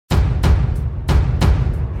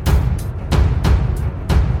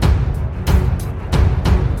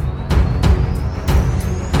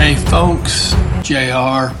folks,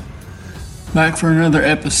 JR, back for another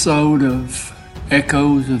episode of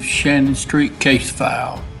Echoes of Shannon Street Case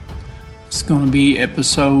File. It's going to be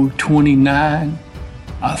episode 29,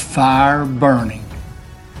 A Fire Burning.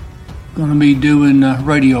 Going to be doing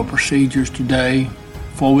radio procedures today.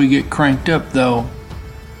 Before we get cranked up though,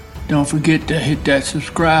 don't forget to hit that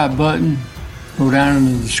subscribe button, go down in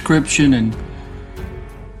the description and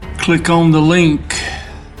click on the link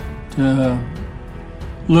to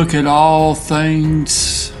look at all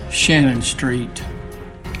things Shannon Street.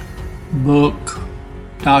 Book,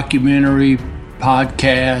 documentary,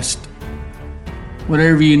 podcast,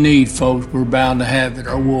 whatever you need, folks, we're bound to have it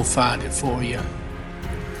or we'll find it for you.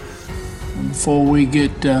 And before we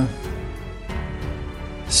get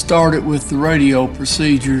started with the radio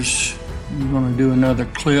procedures, we're going to do another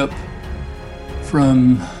clip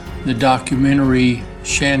from the documentary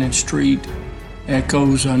Shannon Street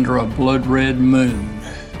Echoes Under a Blood Red Moon.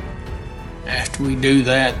 After we do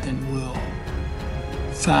that, then we'll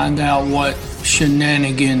find out what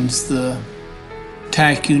shenanigans the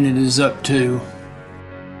TAC unit is up to.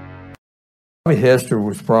 Hester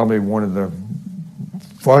was probably one of the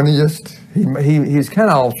funniest. He's kind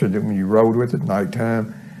of officer that when you rode with at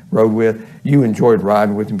nighttime, you enjoyed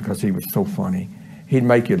riding with him because he was so funny. He'd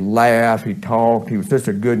make you laugh, he talked, he was just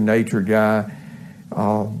a good-natured guy.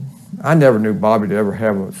 I never knew Bobby to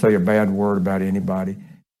ever say a bad word about anybody.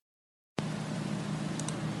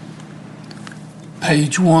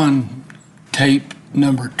 Page 1, tape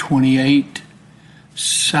number 28,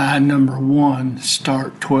 side number 1,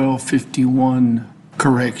 start 12:51,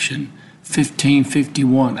 correction,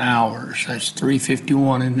 15:51 hours, that's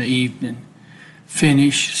 3:51 in the evening.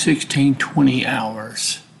 Finish 16:20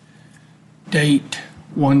 hours. Date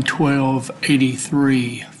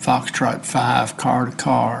 1/12/83, Foxtrot 5, car to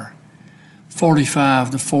car,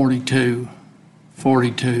 45 to 42,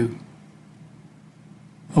 42.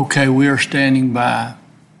 Okay, we are standing by.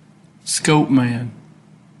 Scope man,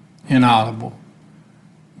 inaudible.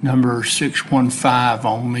 Number 615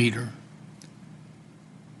 on meter.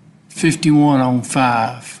 51 on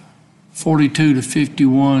 5. 42 to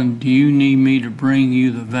 51, do you need me to bring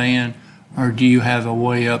you the van or do you have a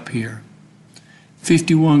way up here?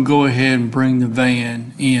 51, go ahead and bring the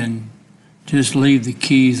van in. Just leave the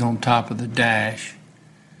keys on top of the dash.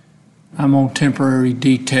 I'm on temporary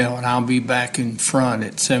detail and I'll be back in front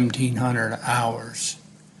at 1700 hours.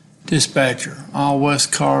 Dispatcher, all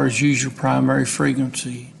West cars use your primary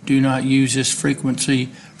frequency. Do not use this frequency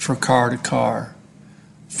for car to car.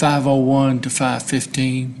 501 to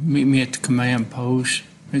 515, meet me at the command post,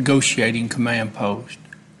 negotiating command post.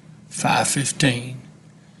 515.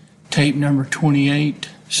 Tape number 28,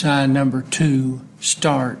 side number 2,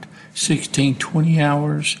 start 16:20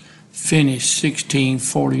 hours, finish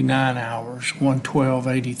 16:49 hours,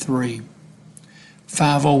 112:83.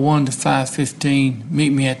 501 to 515,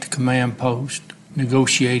 meet me at the command post,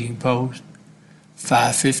 negotiating post.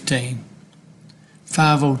 515.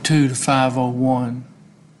 502 to 501.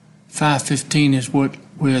 515 is with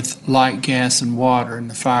light, gas, and water in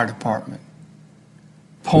the fire department.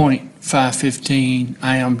 Point 515,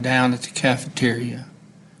 I am down at the cafeteria.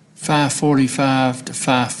 545 to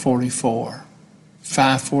 544.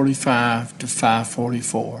 545 to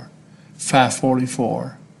 544.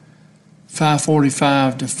 544.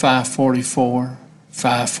 545 to 544.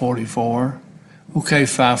 544. Okay,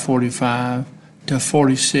 545 to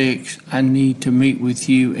 46, I need to meet with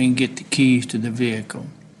you and get the keys to the vehicle.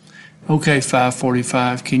 Okay,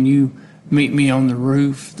 545, can you meet me on the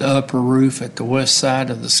roof, the upper roof at the west side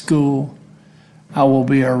of the school? I will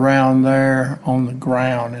be around there on the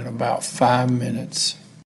ground in about 5 minutes.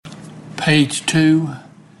 Page 2,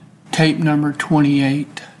 tape number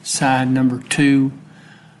 28, side number 2,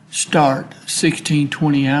 start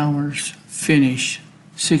 16:20 hours, finish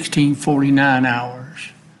 16:49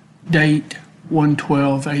 hours. Date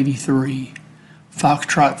 1/12/83,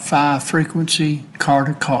 Foxtrot 5 frequency, car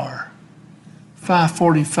to car.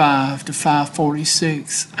 545 to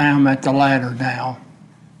 546, I am at the ladder now.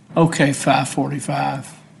 Okay,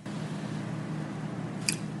 545.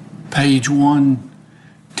 Page 1,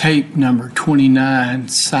 tape number 29,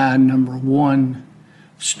 side number 1,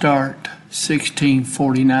 start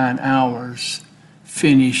 16:49 hours,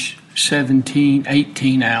 finish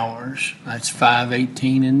 17:18 hours, that's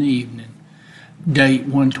 5:18 in the evening. Date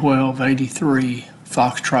 1/12/83,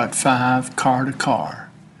 Foxtrot 5, car to car.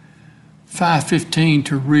 515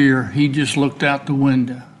 to rear, he just looked out the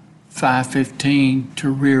window. 515 to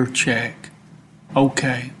rear check.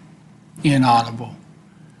 Okay, inaudible.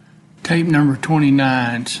 Tape number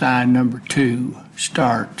 29, side number 2,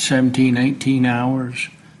 start 17:18 hours,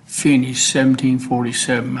 finished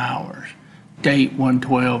 1747 hours. Date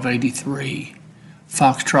 11283.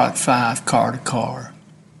 Foxtrot 5, car to car.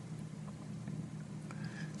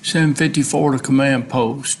 754 to command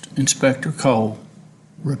post, Inspector Cole.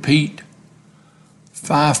 Repeat.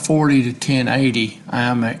 540 to 1080, I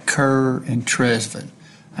am at Kerr and Tresvant.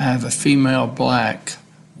 I have a female black,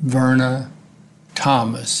 Verna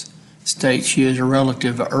Thomas, states she is a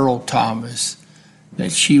relative of Earl Thomas,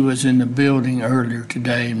 that she was in the building earlier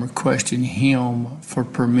today and requesting him for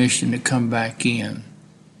permission to come back in.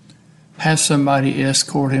 Have somebody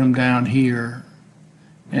escort him down here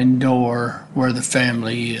and door where the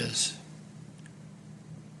family is.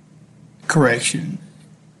 Correction.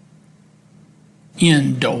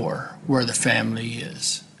 Indoor where the family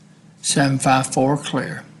is. 754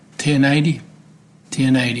 clear. 1080.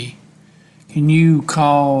 1080. Can you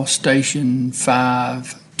call station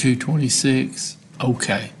 5226?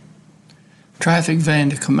 Okay. Traffic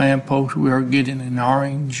van to command post. We are getting an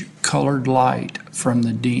orange colored light from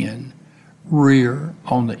the den. Rear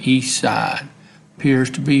on the east side.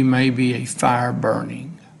 Appears to be maybe a fire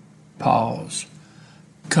burning. Pause.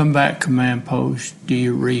 Come back, command post. Do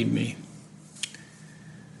you read me?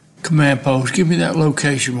 Command post, give me that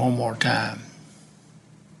location one more time.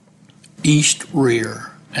 East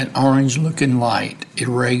rear, an orange looking light,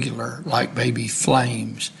 irregular, like baby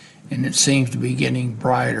flames, and it seems to be getting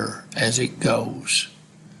brighter as it goes.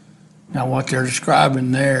 Now what they're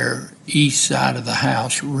describing there, east side of the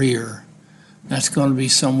house, rear, that's going to be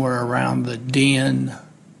somewhere around the den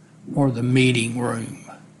or the meeting room.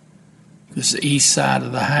 Because the east side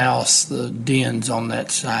of the house, the den's on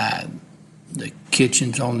that side. The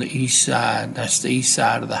kitchen's on the east side. That's the east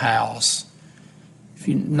side of the house. If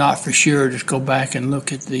you're not for sure, just go back and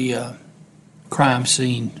look at the crime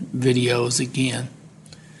scene videos again.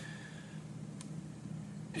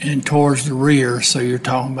 And towards the rear, so you're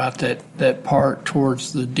talking about that part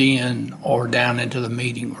towards the den or down into the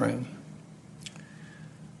meeting room.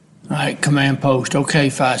 All right, command post. Okay,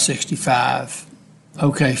 565.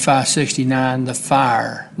 Okay, 569, the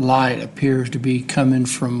fire light appears to be coming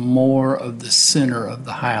from more of the center of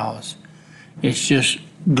the house. It's just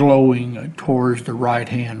glowing towards the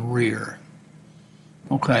right-hand rear.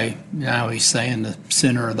 Okay, now he's saying the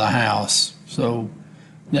center of the house. So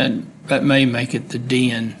that may make it the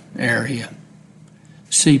den area.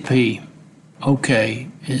 CP, okay,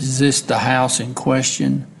 is this the house in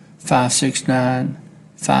question? 569,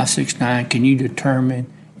 569, can you determine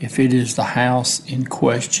if it is the house in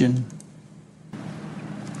question?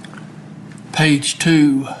 Page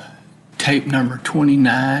 2, tape number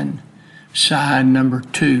 29, side number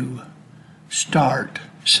 2, start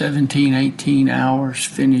 1718 hours,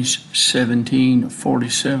 finish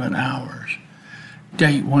 1747 hours.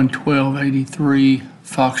 Date 11283,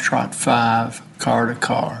 Foxtrot 5, car to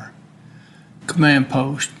car. Command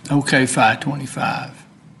post, okay, 525.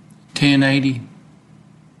 1080,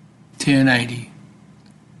 1080.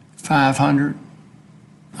 500.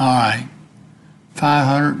 All right.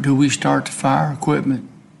 500. Do we start the fire equipment?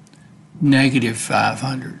 Negative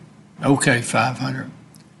 500. Okay, 500.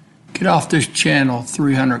 Get off this channel,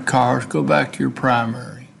 300 cars. Go back to your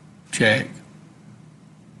primary. Check.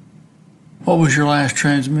 What was your last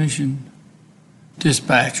transmission?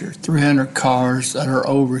 Dispatcher, 300 cars that are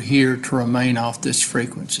over here to remain off this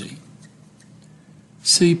frequency.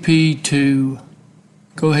 CP2.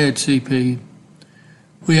 Go ahead, CP.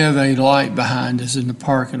 We have a light behind us in the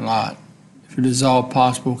parking lot. If it is all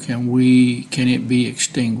possible, can it be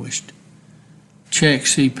extinguished? Check,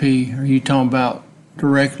 CP. Are you talking about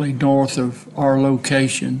directly north of our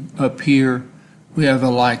location up here? We have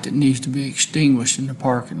a light that needs to be extinguished in the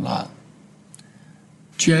parking lot.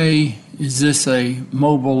 J, is this a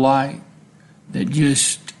mobile light that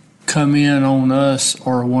just come in on us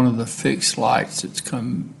or one of the fixed lights that's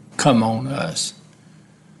come on us?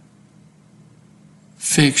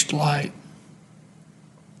 Fixed light.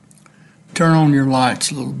 Turn on your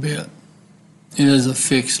lights a little bit. It is a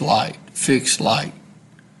fixed light. Fixed light.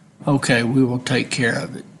 Okay, we will take care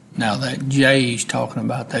of it. Now that Jay he's talking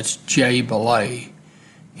about, that's Jay Belay.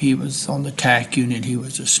 He was on the TAC unit. He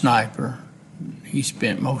was a sniper. He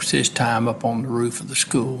spent most of his time up on the roof of the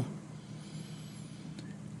school.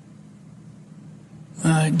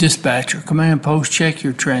 Dispatcher, command post, check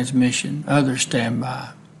your transmission. Others stand by.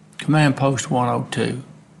 Command post 102,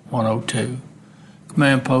 102.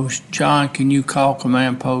 Command post, John, can you call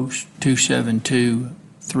command post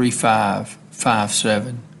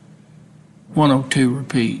 272-3557? 102,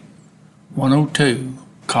 repeat. 102,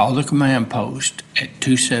 call the command post at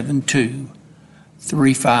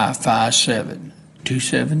 272-3557.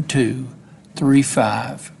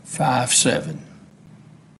 272-3557.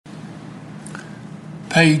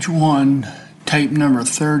 Page 1, tape number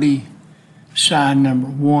 30, side number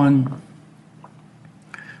 1.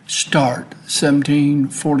 Start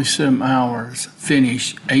 17:47 hours,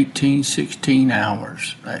 finish 18:16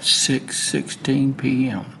 hours. That's 6:16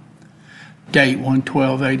 p.m. Date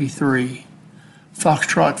 1/12/83.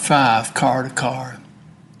 Foxtrot 5, car to car.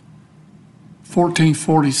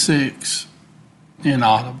 14:46,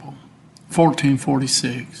 inaudible.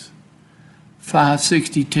 14:46.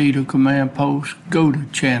 562 to command post, go to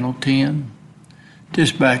channel 10.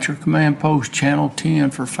 Dispatcher, command post channel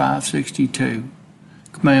 10 for 562.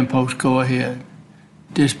 Command post, go ahead.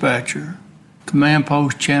 Dispatcher, command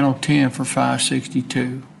post channel 10 for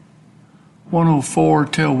 562. 104,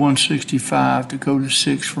 tell 165 to go to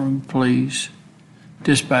 6 for me, please.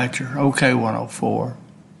 Dispatcher, okay, 104.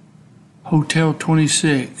 Hotel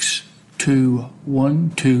 26 to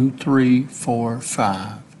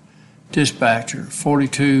 12345. Dispatcher,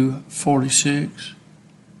 4246.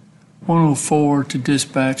 104 to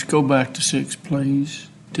dispatch, go back to 6, please.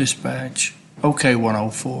 Dispatch, okay,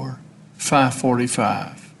 104.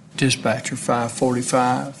 545. Dispatcher,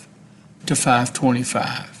 545 to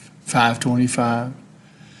 525. 525.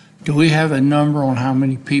 Do we have a number on how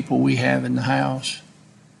many people we have in the house?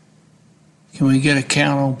 Can we get a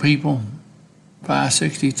count on people?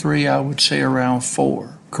 563, I would say around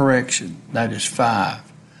 4. Correction, that is 5.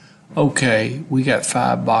 Okay, we got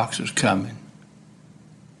 5 boxes coming.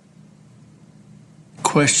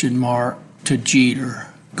 Question mark to Jeter.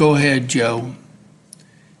 Go ahead, Joe.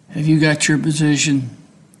 Have you got your position?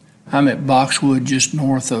 I'm at Boxwood, just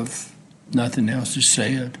north of, nothing else is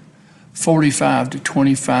said. 45 to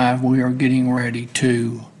 25, we are getting ready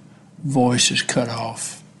to, voice is cut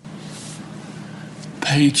off.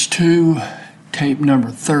 Page 2, tape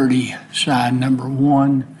number 30, side number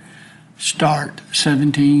 1. Start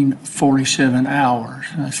 17:47 hours,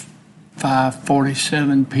 that's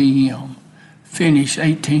 5:47 p.m. Finish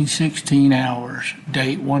 18:16 hours,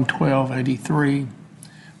 date 1/12/83.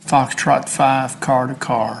 Foxtrot 5, car to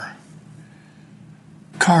car.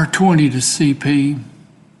 Car 20 to CP,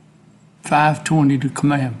 520 to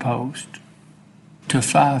command post, to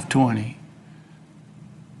 520.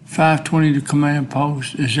 520 to command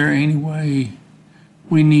post, is there any way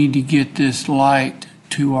we need to get this light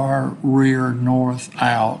to our rear north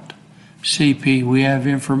out? CP, we have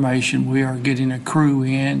information. We are getting a crew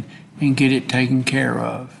in and get it taken care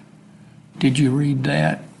of. Did you read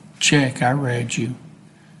that? Check, I read you.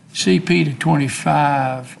 CP to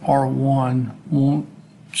 25, R1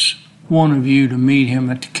 wants one of you to meet him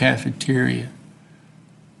at the cafeteria.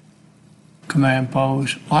 Command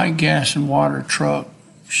post, light, gas, and water truck.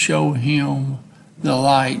 Show him the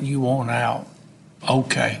light you want out.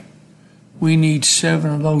 Okay. We need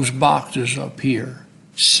 7 of those boxes up here.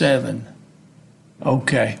 7.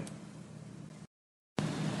 Okay.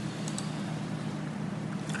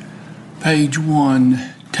 Page 1,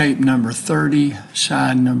 tape number 30,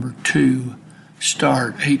 side number 2.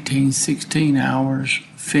 Start 18:16 hours,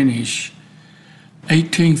 finish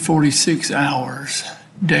 18:46 hours,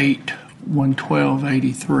 date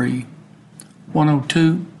 1/12/83.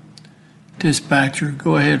 102, dispatcher,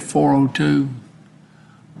 go ahead, 402.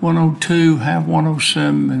 102, have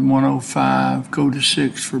 107 and 105, go to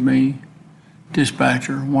 6 for me.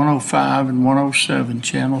 Dispatcher, 105 and 107,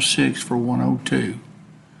 channel 6 for 102.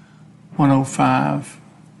 105,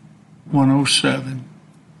 107.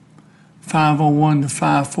 501 to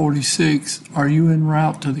 546, are you en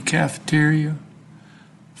route to the cafeteria?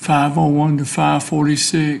 501 to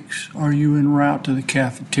 546, are you en route to the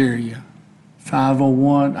cafeteria?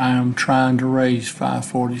 501, I am trying to raise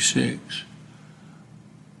 546.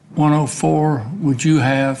 104, would you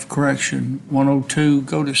have, correction, 102,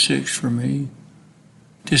 go to 6 for me.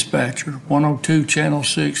 Dispatcher, 102, channel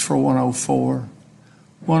 6 for 104.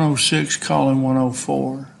 106, calling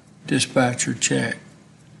 104. Dispatcher, check.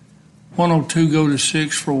 102, go to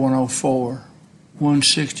 6 for 104.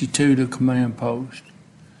 162 to command post.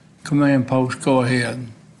 Command post, go ahead.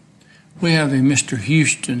 We have a Mr.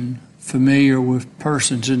 Houston familiar with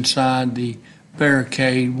persons inside the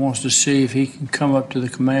barricade, wants to see if he can come up to the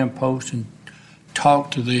command post and talk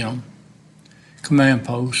to them. Command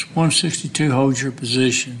post, 162 holds your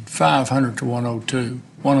position, 500 to 102,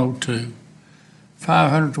 102.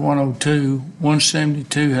 500 to 102,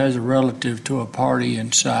 172 has a relative to a party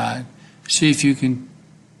inside. See if you can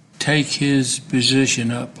take his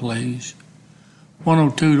position up, please.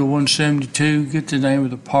 102 to 172, get the name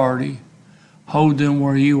of the party. Hold them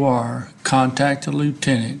where you are. Contact the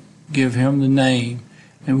lieutenant. Give him the name,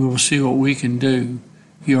 and we will see what we can do.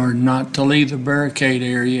 You are not to leave the barricade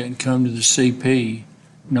area and come to the CP.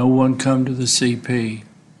 No one come to the CP.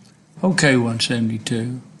 Okay,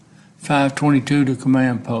 172. 522 to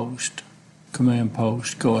command post. Command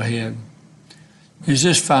post, go ahead. Is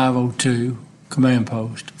this 502? Command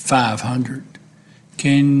post, 500.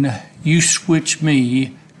 Can you switch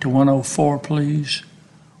me to 104, please?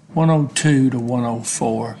 102 to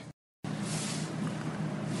 104.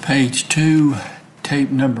 Page 2, tape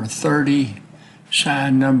number 30,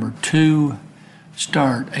 side number 2.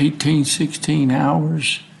 Start 1816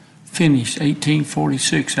 hours, finish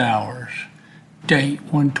 1846 hours. Date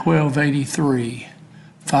 11283.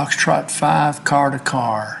 Foxtrot 5, car to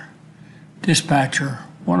car. Dispatcher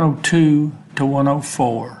 102 to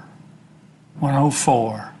 104.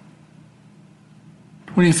 104.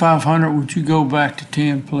 2500, would you go back to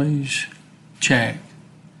 10, please? Check.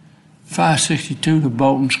 562 to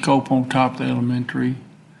Bolton Scope on top of the elementary.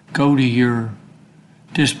 Go to your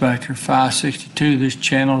dispatcher. 562, this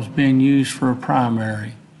channel is being used for a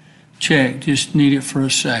primary. Check, just need it for a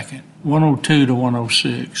second. 102 to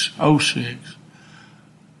 106. 06.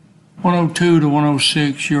 102 to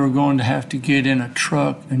 106, you're going to have to get in a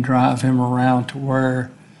truck and drive him around to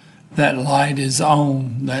where that light is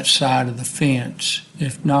on that side of the fence.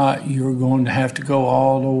 If not, you're going to have to go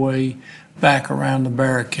all the way back around the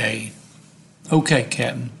barricade. Okay,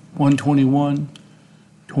 Captain. 121,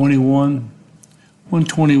 21,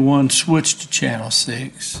 121, switch to channel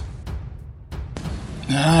 6.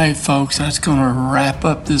 All right, folks, that's going to wrap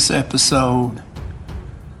up this episode.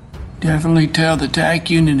 Definitely tell the TAC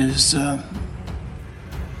unit is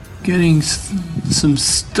getting some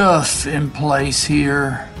stuff in place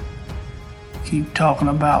here. Keep talking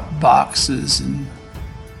about boxes and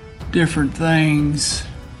different things.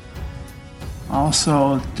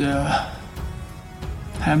 Also,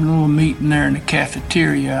 having a little meeting there in the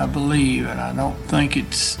cafeteria, I believe, and I don't think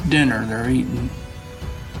it's dinner they're eating.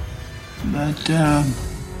 But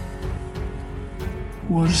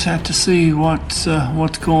we'll just have to see what's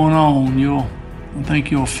going on. I think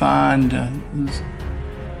you'll find a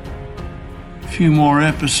few more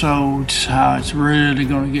episodes how it's really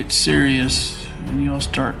going to get serious, and you'll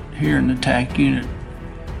start hearing the TAC unit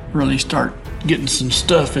really start getting some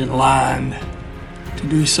stuff in line to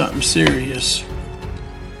do something serious.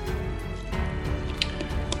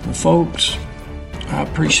 Well, folks, I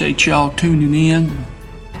appreciate y'all tuning in.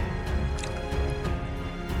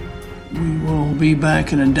 We will be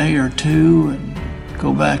back in a day or two and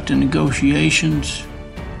go back to negotiations,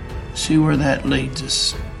 see where that leads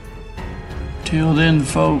us. Till then,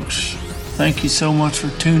 folks, thank you so much for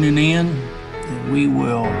tuning in, and we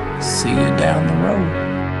will see you down the road.